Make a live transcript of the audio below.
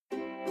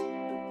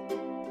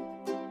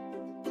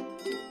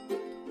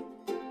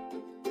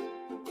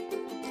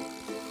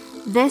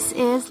This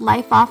is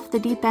Life Off the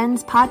Deep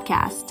Ends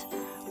podcast.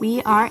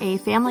 We are a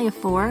family of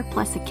 4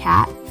 plus a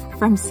cat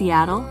from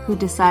Seattle who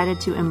decided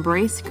to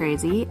embrace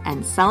crazy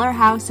and sell our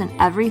house and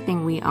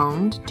everything we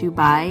owned to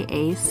buy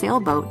a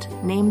sailboat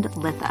named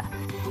Litha,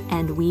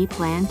 and we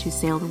plan to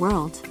sail the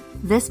world.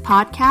 This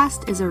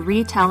podcast is a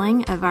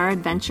retelling of our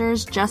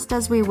adventures just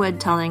as we would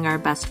telling our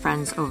best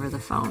friends over the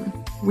phone.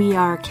 We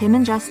are Kim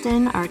and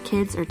Justin, our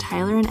kids are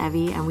Tyler and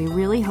Evie, and we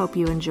really hope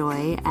you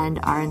enjoy and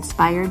are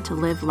inspired to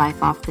live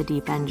life off the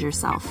deep end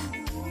yourself.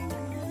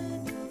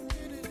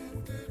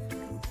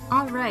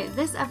 All right,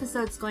 this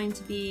episode's going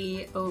to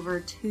be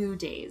over 2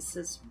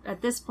 days.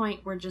 At this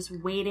point, we're just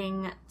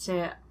waiting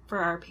for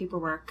our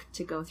paperwork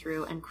to go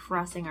through and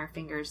crossing our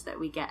fingers that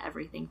we get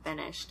everything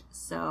finished.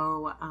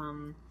 So,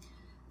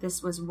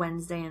 this was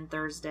Wednesday and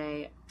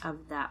Thursday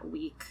of that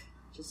week,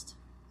 just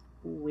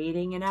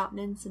waiting it out in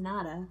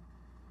Ensenada.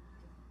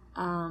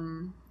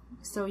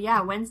 So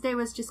yeah, Wednesday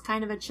was just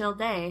kind of a chill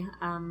day.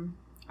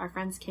 Our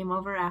friends came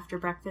over after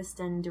breakfast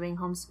and doing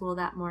homeschool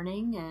that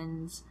morning,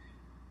 and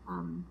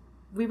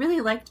we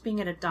really liked being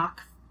at a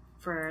dock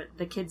for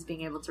the kids being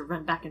able to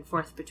run back and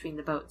forth between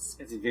the boats.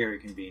 It's very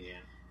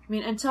convenient. I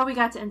mean, until we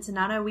got to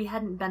Ensenada, we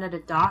hadn't been at a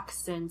dock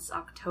since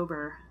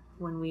October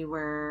when we've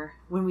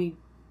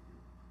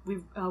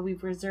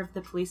reserved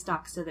the police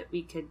dock so that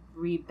we could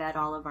rebed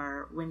all of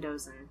our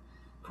windows and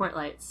port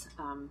lights.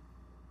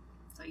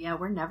 So yeah,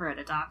 we're never at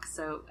a dock.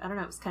 So I don't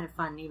know, it was kind of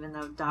fun, even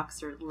though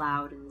docks are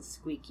loud and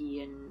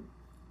squeaky, and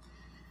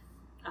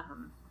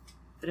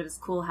but it was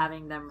cool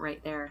having them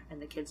right there, and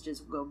the kids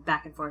just go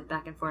back and forth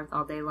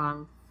all day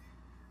long.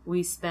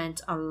 We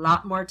spent a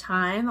lot more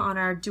time on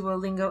our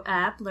Duolingo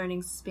app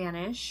learning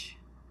Spanish.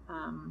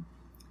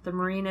 The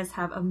marinas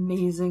have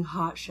amazing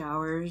hot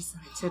showers.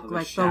 I took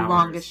the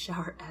longest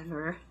shower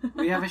ever.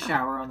 We have a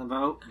shower on the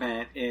boat,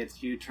 but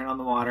it's you turn on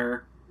the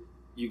water,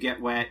 you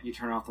get wet, you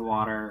turn off the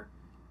water,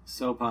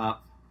 soap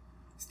up,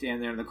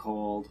 stand there in the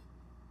cold,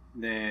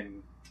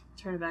 then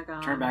turn it back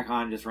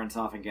on, just rinse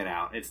off and get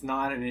out. It's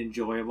not an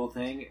enjoyable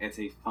thing, it's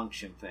a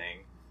function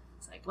thing.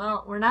 It's like,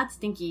 well, we're not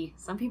stinky.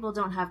 Some people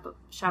don't have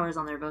showers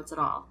on their boats at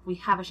all. We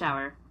have a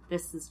shower.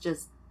 This is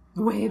just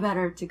way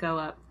better to go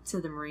up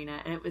to the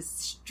marina, and it was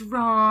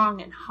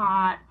strong and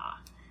hot.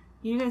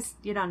 You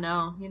don't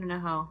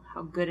know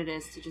how good it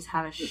is to just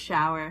have a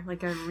shower,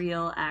 like a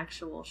real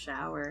actual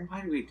shower.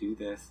 Why do we do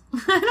this?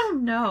 I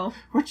don't know.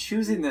 We're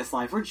choosing this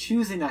life. We're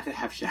choosing not to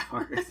have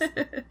showers.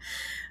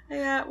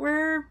 Yeah,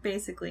 we're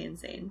basically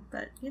insane,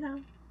 but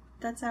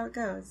that's how it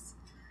goes.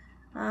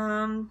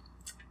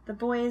 The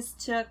boys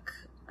took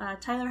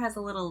Tyler has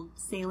a little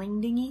sailing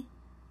dinghy.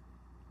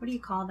 What do you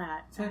call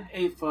that? It's an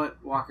 8-foot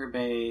Walker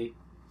Bay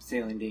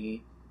sailing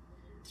dinghy.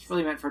 It's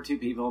really meant for 2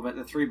 people, but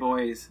the 3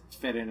 boys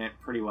fit in it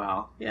pretty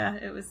well. Yeah,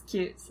 it was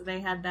cute. So they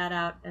had that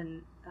out,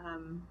 and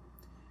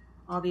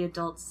all the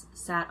adults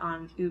sat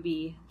on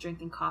Ubi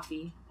drinking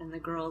coffee, and the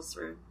girls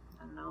were,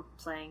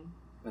 playing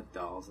with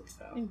dolls and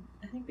stuff.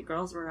 I think the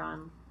girls were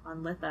on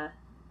Litha,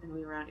 and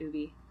we were on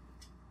Ubi.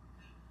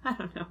 I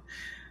don't know.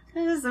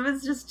 It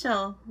was just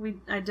chill.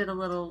 I did a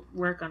little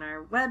work on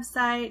our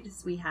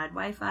website. We had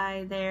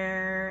Wi-Fi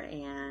there,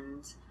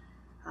 and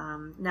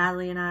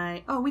Natalie and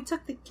I... Oh, we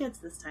took the kids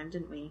this time,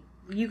 didn't we?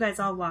 You guys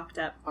all walked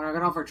up. Oh, I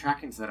got all of our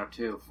tracking set up,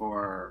 too,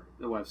 for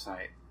the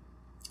website.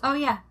 Oh,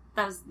 yeah.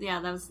 That was the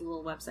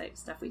little website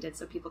stuff we did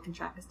so people can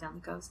track us down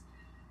the coast.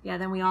 Yeah,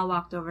 then we all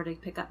walked over to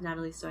pick up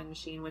Natalie's sewing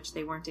machine, which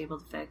they weren't able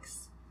to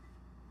fix.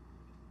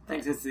 I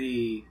think it's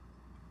the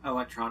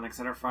electronics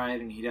that are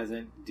fried, and he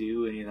doesn't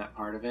do any of that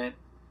part of it.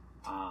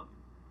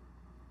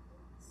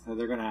 So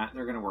they're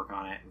gonna work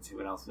on it and see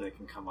what else they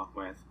can come up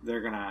with.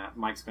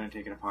 Mike's gonna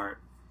take it apart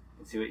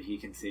and see what he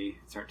can see.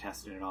 Start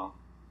testing it all.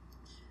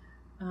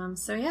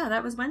 So yeah,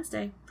 that was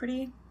Wednesday.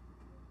 Pretty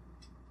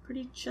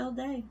chill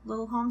day.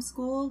 Little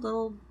homeschool,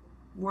 little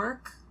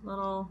work,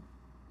 little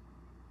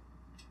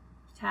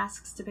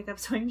tasks to pick up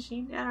sewing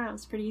machine. I don't know.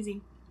 It's pretty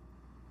easy.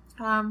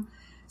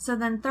 So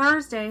then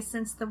Thursday,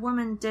 since the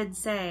woman did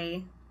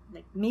say,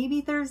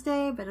 maybe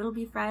Thursday, but it'll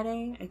be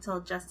Friday, I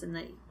told Justin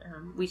that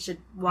we should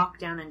walk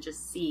down and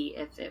just see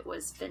if it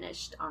was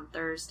finished on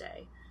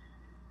Thursday.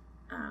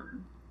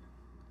 And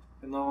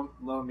lo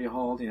and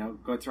behold,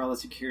 go through all the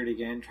security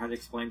again, try to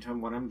explain to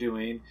him what I'm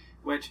doing,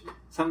 which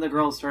some of the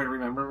girls started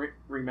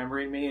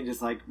remembering me and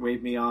just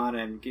waved me on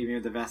and gave me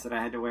the vest that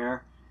I had to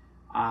wear.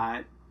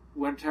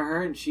 Went to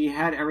her and she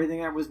had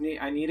everything that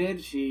I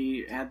needed.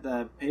 She had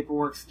the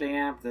paperwork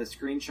stamped, the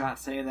screenshot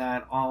saying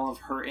that all of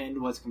her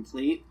end was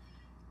complete.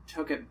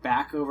 Took it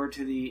back over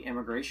to the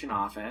immigration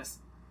office,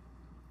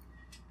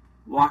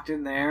 walked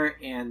in there,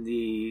 and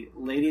the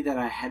lady that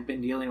I had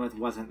been dealing with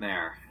wasn't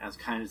there. I was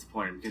kind of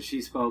disappointed because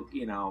she spoke,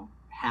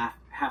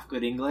 half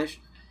good English,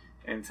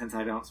 and since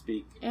I don't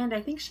speak... And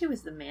I think she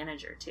was the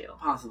manager, too.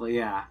 Possibly,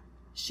 yeah.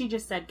 She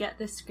just said, get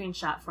this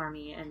screenshot for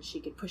me, and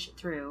she could push it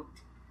through.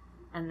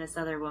 And this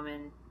other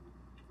woman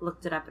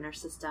looked it up in her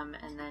system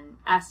and then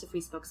asked if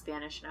we spoke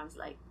Spanish, and I was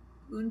like,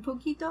 un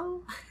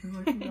poquito?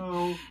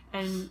 No.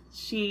 And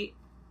she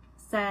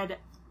said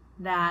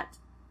that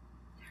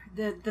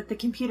the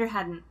computer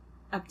hadn't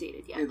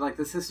updated yet. Like,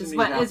 the system is needs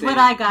what, to update. is what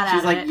I got out She's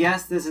of like, it.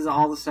 yes, this is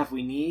all the stuff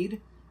we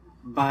need,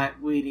 but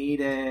I need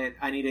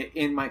it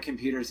in my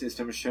computer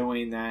system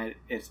showing that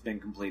it's been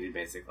completed,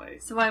 basically.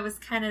 So I was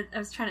like,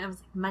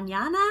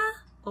 mañana?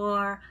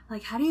 Or,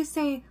 like, how do you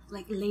say,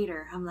 like,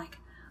 later? I'm like,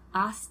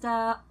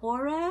 hasta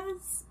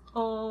horas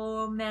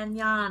o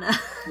mañana?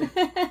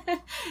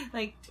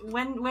 Like,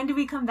 when do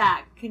we come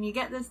back? Can you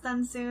get this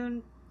done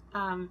soon?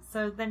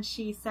 So then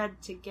she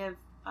said to give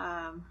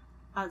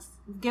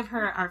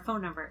her our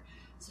phone number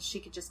so she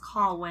could just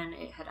call when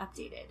it had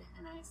updated.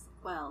 And I said,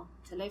 well,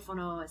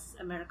 teléfono es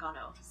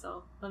americano,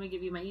 so let me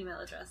give you my email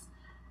address.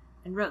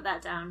 And wrote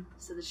that down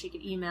so that she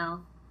could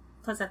email.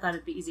 Plus I thought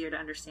it'd be easier to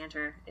understand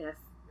her if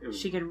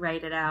she could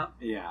write it out.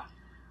 Yeah.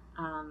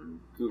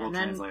 Google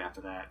Translate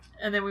after that.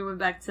 And then we went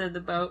back to the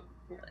boat.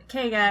 We were like,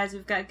 hey guys,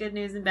 we've got good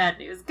news and bad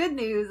news. Good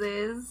news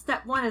is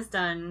step 1 is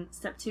done.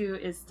 Step 2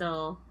 is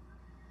still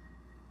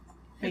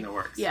in the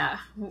works. Yeah.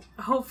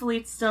 Hopefully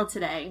it's still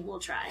today. We'll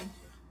try.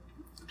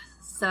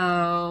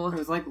 So it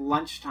was like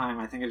lunchtime.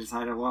 I think I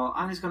decided, well,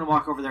 I'm just going to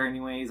walk over there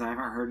anyways. I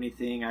haven't heard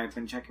anything. I've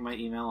been checking my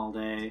email all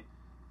day.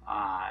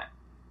 And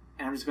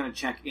I'm just going to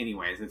check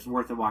anyways. It's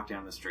worth a walk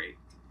down the street.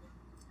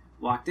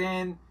 Walked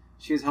in.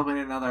 She was helping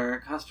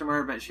another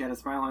customer, but she had a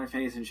smile on her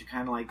face, and she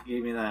kind of like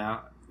gave me the,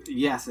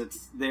 yes,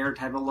 it's there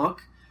type of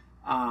look.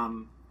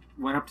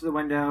 Went up to the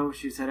window.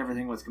 She said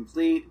everything was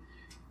complete.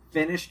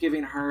 Finished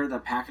giving her the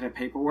packet of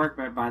paperwork,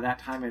 but by that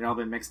time it had all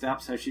been mixed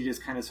up, so she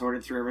just kind of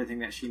sorted through everything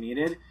that she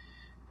needed.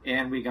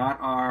 And we got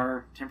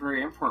our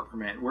temporary import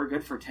permit. We're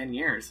good for 10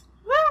 years.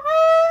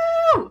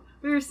 Woo-hoo!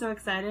 We were so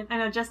excited. I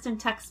know Justin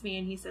texts me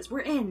and he says, we're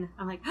in.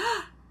 I'm like,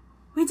 oh,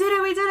 we did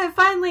it,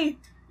 finally.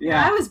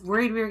 Yeah. I was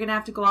worried we were going to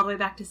have to go all the way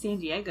back to San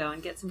Diego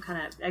and get some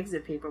kind of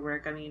exit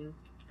paperwork. I mean,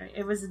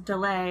 it was a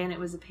delay and it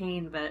was a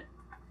pain, but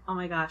oh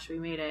my gosh, we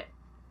made it.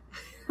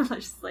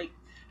 Just like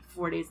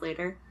 4 days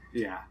later.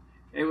 Yeah.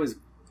 I was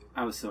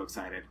so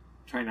excited.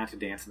 Trying not to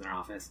dance in their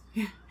office.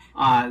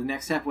 The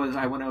next step was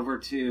I went over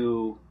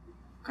to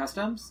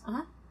Customs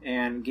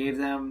and gave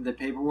them the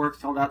paperwork,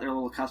 filled out their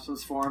little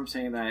customs form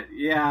saying that,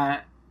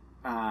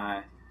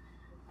 I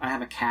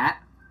have a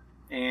cat,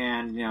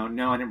 and,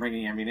 no, I didn't bring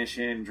any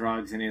ammunition,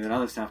 drugs, any of that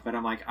other stuff, but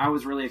I'm like, I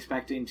was really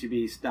expecting to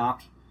be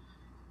stopped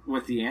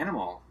with the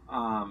animal.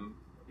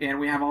 And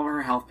we have all of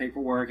her health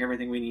paperwork,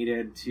 everything we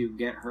needed to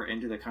get her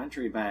into the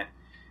country, but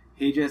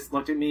he just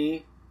looked at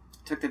me,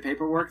 took the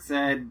paperwork,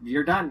 said,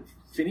 you're done,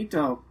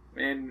 finito.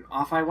 And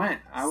off I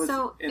went. I was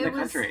in the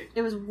country.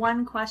 It was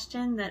one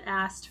question that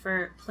asked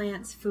for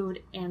plants,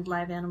 food, and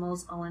live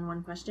animals all in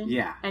one question?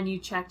 Yeah. And you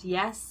checked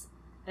yes,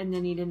 and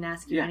then he didn't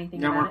ask you anything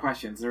about it? No more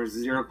questions. There were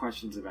 0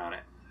 questions about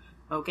it.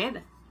 Okay,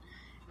 then.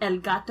 El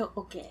gato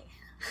okay.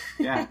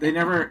 Yeah, they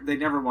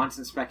never once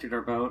inspected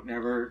our boat.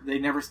 They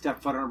never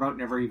stepped foot on our boat,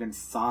 never even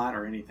saw it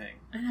or anything.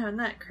 I know, isn't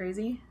that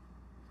crazy?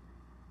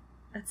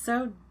 That's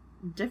so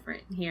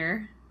different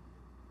here.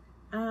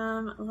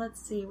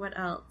 Let's see, what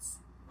else?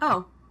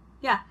 Oh,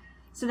 yeah.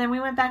 So then we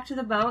went back to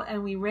the boat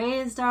and we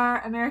raised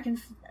our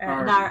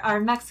our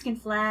Mexican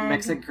flag.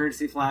 Mexican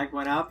courtesy flag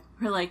went up.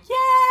 We're like,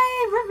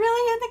 yay! We're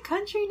really in the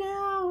country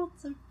now.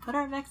 So put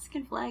our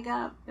Mexican flag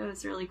up. It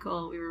was really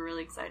cool. We were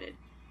really excited.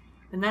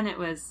 And then it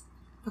was,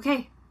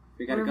 okay,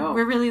 we gotta go.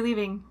 We're really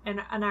leaving.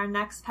 And our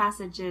next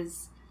passage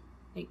is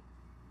like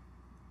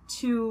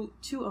two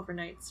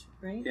overnights,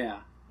 right?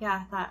 Yeah.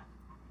 Yeah, I thought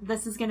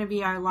this is going to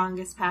be our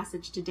longest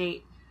passage to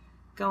date.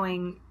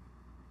 Going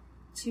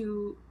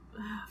to,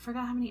 I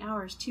forgot how many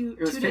hours. 2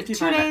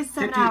 days,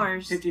 7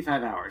 hours.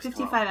 55 hours.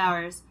 55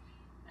 hours.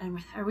 And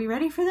are we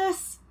ready for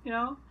this?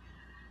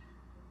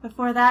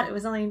 Before that, it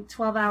was only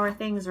 12-hour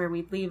things where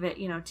we'd leave at,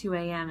 2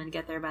 a.m. and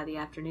get there by the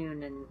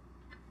afternoon. And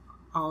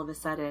all of a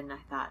sudden, I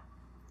thought,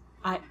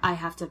 I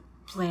have to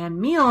plan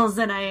meals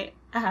and I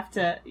have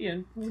to,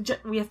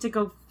 we have to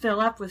go fill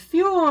up with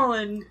fuel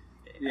and...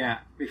 Yeah,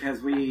 because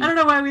I don't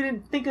know why we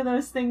didn't think of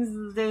those things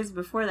the days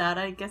before that.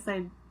 I guess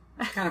I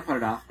kind of put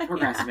it off.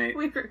 Procrastinate. Yeah,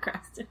 we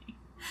procrastinate.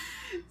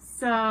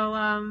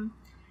 So,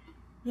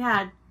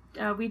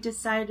 we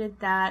decided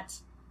that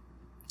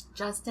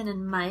Justin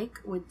and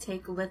Mike would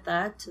take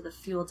Litha to the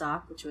fuel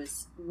dock, which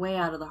was way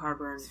out of the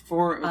harbor. It's a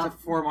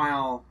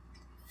 4-mile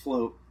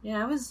float.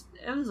 Yeah, it was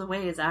a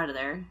ways out of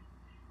there.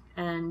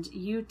 And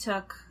you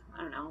took,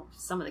 I don't know,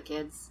 some of the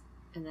kids.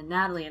 And then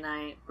Natalie and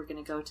I were going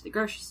to go to the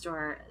grocery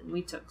store, and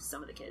we took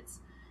some of the kids.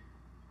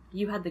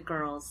 You had the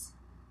girls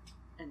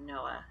and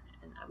Noah,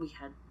 and we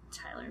had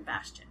Tyler and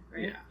Bastion,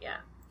 right? Yeah.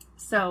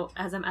 So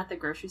as I'm at the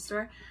grocery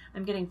store,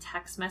 I'm getting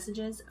text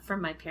messages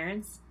from my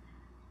parents,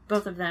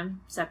 both of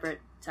them separate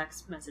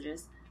text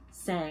messages,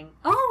 saying,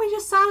 "Oh, we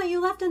just saw that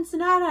you left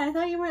Ensenada. I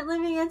thought you weren't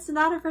leaving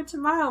Ensenada for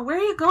tomorrow. Where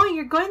are you going?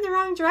 You're going the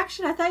wrong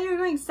direction. I thought you were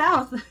going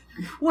south.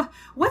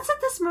 What's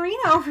at this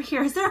marina over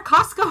here? Is there a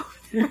Costco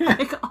over there?"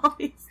 Like all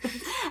these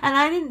things. And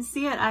I didn't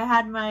see it. I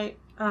had my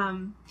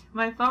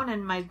my phone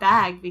in my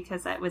bag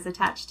because it was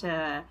attached to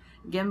a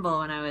gimbal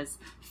when I was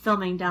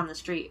filming down the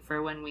street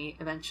for when we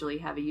eventually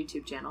have a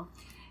YouTube channel.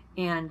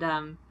 And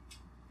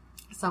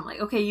so I'm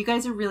like, okay, you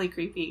guys are really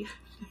creepy.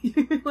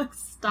 you like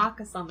stalk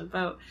us on the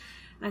boat.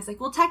 And I was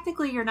like, well,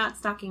 technically you're not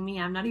stalking me.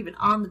 I'm not even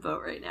on the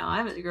boat right now.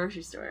 I'm at the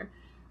grocery store.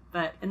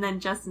 And then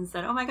Justin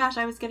said, oh my gosh,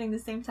 I was getting the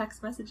same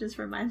text messages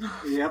from my mom.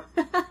 Yep.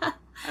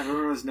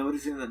 Everyone was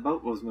noticing the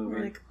boat was moving.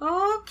 We're like,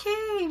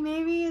 okay,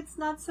 maybe it's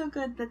not so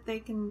good that they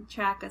can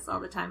track us all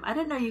the time. I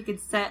didn't know you could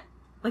set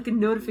like a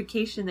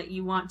notification that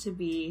you want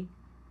to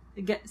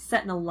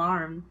set an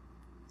alarm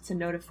to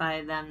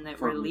notify them that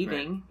we're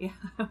leaving. Yeah.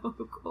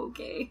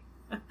 Okay.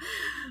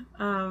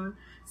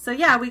 So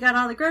yeah, we got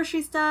all the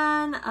groceries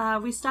done.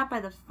 We stopped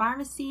by the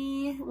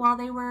pharmacy while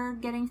they were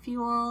getting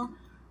fuel.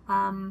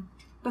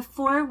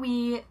 Before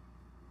we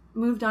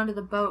moved onto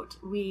the boat,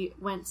 we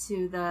went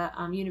to the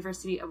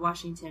University of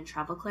Washington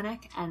Travel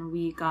Clinic, and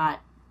we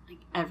got like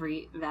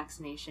every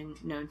vaccination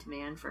known to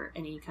man for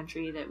any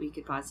country that we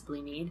could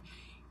possibly need.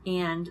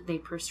 And they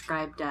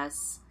prescribed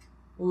us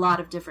a lot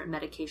of different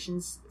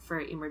medications for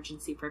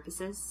emergency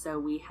purposes. So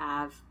we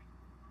have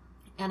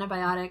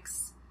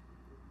antibiotics.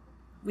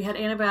 We had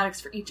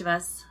antibiotics for each of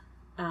us,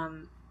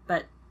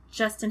 but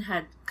Justin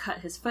had cut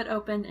his foot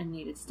open and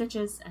needed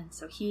stitches, and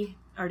so he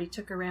already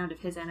took a round of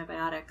his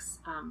antibiotics.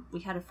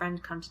 We had a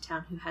friend come to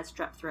town who had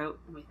strep throat,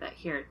 and we thought,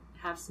 here,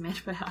 have some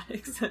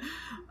antibiotics.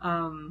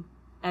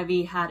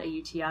 Evie had a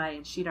UTI,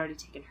 and she'd already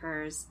taken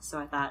hers, so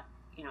I thought,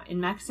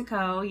 in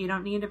Mexico, you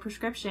don't need a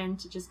prescription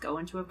to just go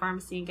into a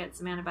pharmacy and get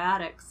some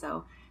antibiotics,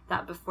 so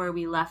that before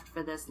we left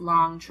for this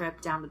long trip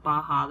down to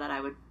Baja, that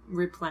I would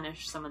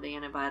replenish some of the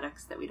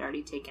antibiotics that we'd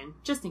already taken,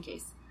 just in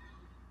case.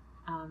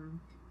 And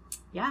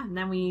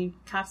then we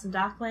caught some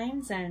dock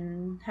lanes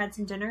and had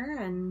some dinner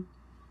and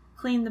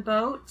cleaned the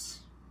boat.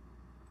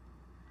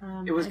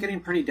 It was getting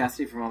pretty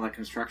dusty from all that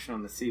construction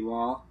on the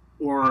seawall,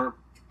 or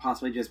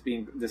possibly just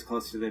being this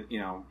close to the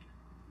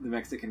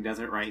Mexican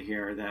desert right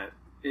here, that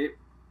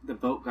the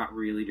boat got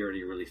really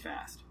dirty really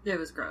fast. It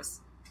was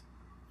gross.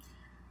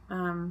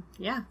 Then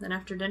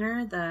after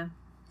dinner,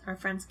 our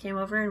friends came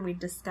over and we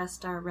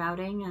discussed our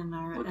routing and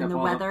the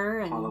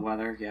weather. All the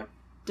weather, yep.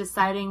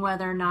 Deciding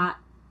whether or not,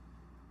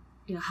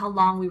 how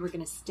long we were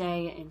going to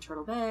stay in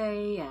Turtle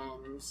Bay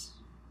and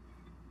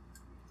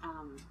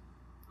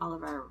all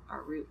of our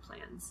route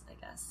plans, I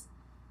guess.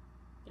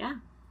 Yeah.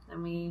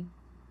 And we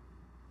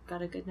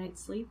got a good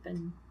night's sleep.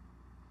 And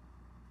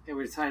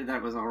we decided that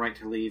it was all right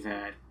to leave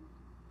at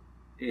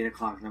 8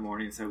 o'clock in the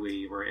morning, so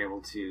we were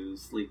able to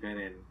sleep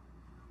in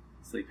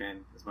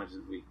as much as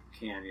we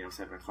can,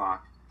 7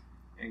 o'clock,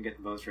 and get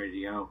the boats ready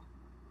to go.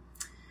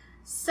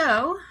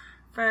 So,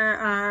 for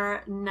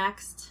our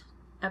next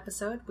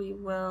episode, we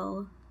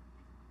will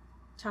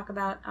talk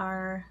about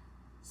our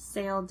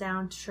sail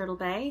down to Turtle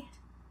Bay,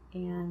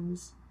 and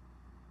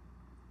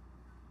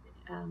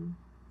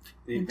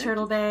in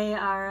Turtle Bay,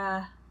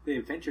 the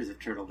Adventures of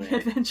Turtle Bay. The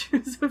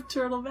Adventures of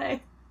Turtle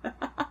Bay.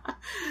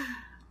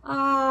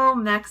 Oh,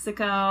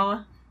 Mexico.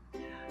 All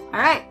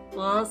right,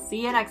 we'll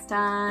see you next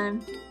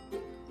time.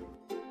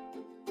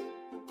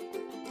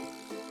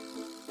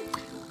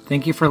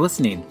 Thank you for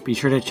listening. Be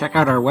sure to check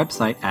out our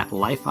website at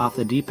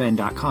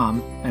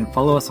lifeoffthedeepend.com and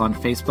follow us on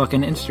Facebook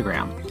and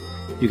Instagram.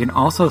 You can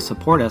also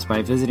support us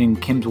by visiting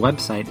Kim's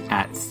website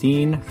at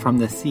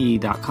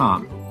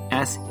seeinfromthesea.com.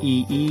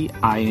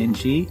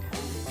 SEEING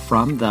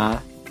from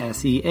the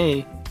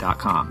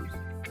SEA.com.